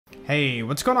Hey,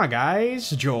 what's going on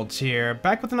guys? Jolts here,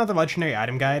 back with another legendary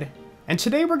item guide. And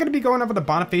today we're going to be going over the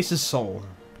Boniface's soul.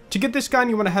 To get this gun,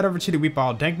 you want to head over to the Wheat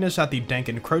Ball Dankness at the Dank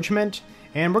Encroachment.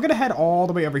 And we're going to head all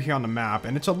the way over here on the map.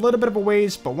 And it's a little bit of a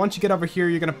ways, but once you get over here,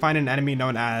 you're going to find an enemy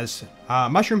known as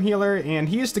Mushroom Healer. And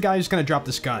he is the guy who's going to drop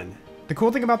this gun. The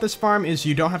cool thing about this farm is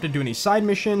you don't have to do any side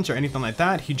missions or anything like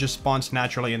that. He just spawns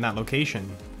naturally in that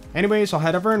location. Anyways, I'll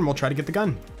head over and we'll try to get the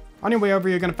gun. On your way over,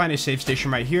 you're going to find a save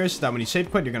station right here, so that when you save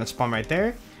quit, you're going to spawn right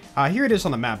there. Here it is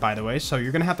on the map, by the way, so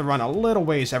you're going to have to run a little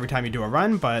ways every time you do a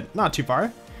run, but not too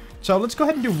far. So let's go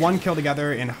ahead and do one kill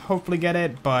together and hopefully get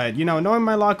it, but, you know, knowing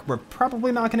my luck, we're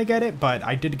probably not going to get it, but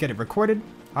I did get it recorded.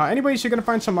 Anyways, you're going to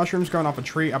find some mushrooms growing off a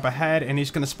tree up ahead, and he's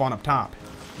going to spawn up top.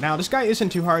 Now, this guy isn't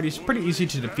too hard, he's pretty easy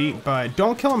to defeat, but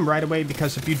don't kill him right away,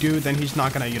 because if you do, then he's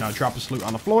not going to, you know, drop his loot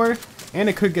on the floor, and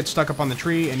it could get stuck up on the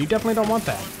tree, and you definitely don't want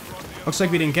that. Looks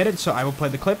like we didn't get it, so I will play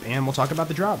the clip and we'll talk about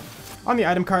the drop. On the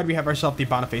item card, we have ourselves the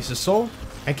Boniface's soul.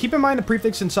 And keep in mind the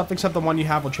prefix and suffix of the one you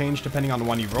have will change depending on the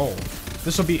one you roll.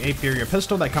 This will be a Furia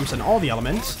pistol that comes in all the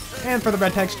elements. And for the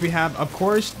red text we have, of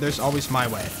course, there's always my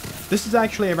way. This is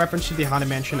actually a reference to the Haunted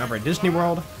Mansion over at Disney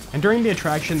World. And during the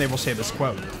attraction, they will say this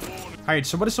quote. Alright,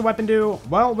 so what does the weapon do?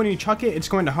 Well, when you chuck it, it's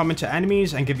going to home into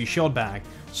enemies and give you shield back.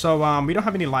 So, we don't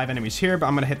have any live enemies here, but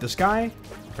I'm going to hit this guy.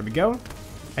 There we go.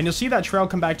 And you'll see that trail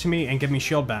come back to me and give me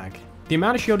shield back. The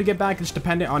amount of shield you get back is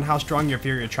dependent on how strong your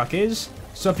Furia truck is,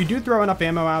 so if you do throw enough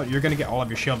ammo out, you're going to get all of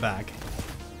your shield back.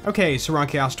 Okay, so we're on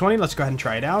Chaos 20, let's go ahead and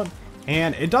try it out.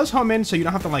 And it does home in, so you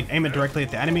don't have to like aim it directly at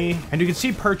the enemy. And you can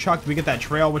see per chuck, we get that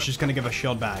trail, which is going to give us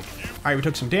shield back. Alright, we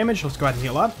took some damage, let's go ahead and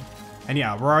heal up. And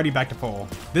yeah, we're already back to full.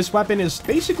 This weapon is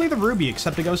basically the Ruby,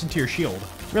 except it goes into your shield.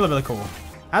 Really, really cool.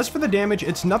 As for the damage,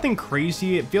 it's nothing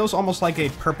crazy, it feels almost like a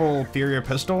purple Furia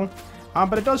pistol.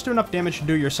 But it does do enough damage to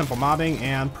do your simple mobbing,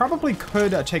 and probably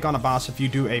could take on a boss if you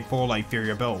do a full like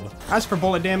Furia build. As for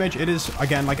bullet damage, it is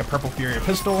again like a purple Furia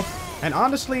pistol, and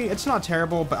honestly, it's not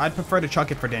terrible, but I'd prefer to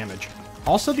chuck it for damage.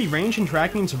 Also, the range and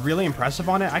tracking is really impressive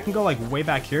on it. I can go like way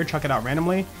back here, chuck it out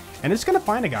randomly, and it's gonna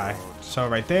find a guy. So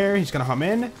right there, he's gonna home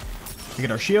in. We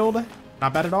get our shield,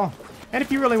 not bad at all. And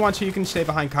if you really want to, you can stay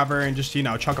behind cover and just, you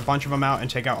know, chuck a bunch of them out and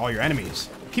take out all your enemies.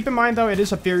 Keep in mind though, it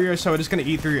is a Furia, so it is gonna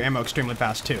eat through your ammo extremely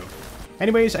fast too.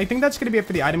 Anyways, I think that's going to be it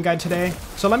for the item guide today,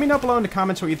 so let me know below in the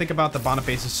comments what you think about the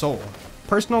Boniface's soul.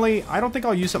 Personally, I don't think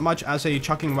I'll use it much as a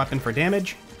chucking weapon for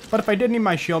damage, but if I did need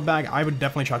my shield bag, I would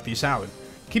definitely chuck these out.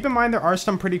 Keep in mind there are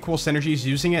some pretty cool synergies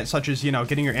using it, such as, you know,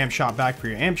 getting your amp shot back for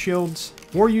your amp shields,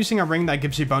 or using a ring that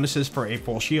gives you bonuses for a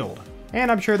full shield.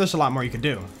 And I'm sure there's a lot more you could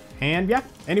do. And yeah,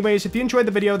 anyways, if you enjoyed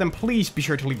the video, then please be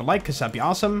sure to leave a like, because that'd be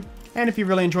awesome. And if you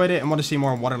really enjoyed it and want to see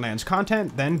more Wonderlands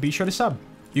content, then be sure to sub.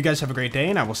 You guys have a great day,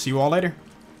 and I will see you all later.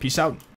 Peace out.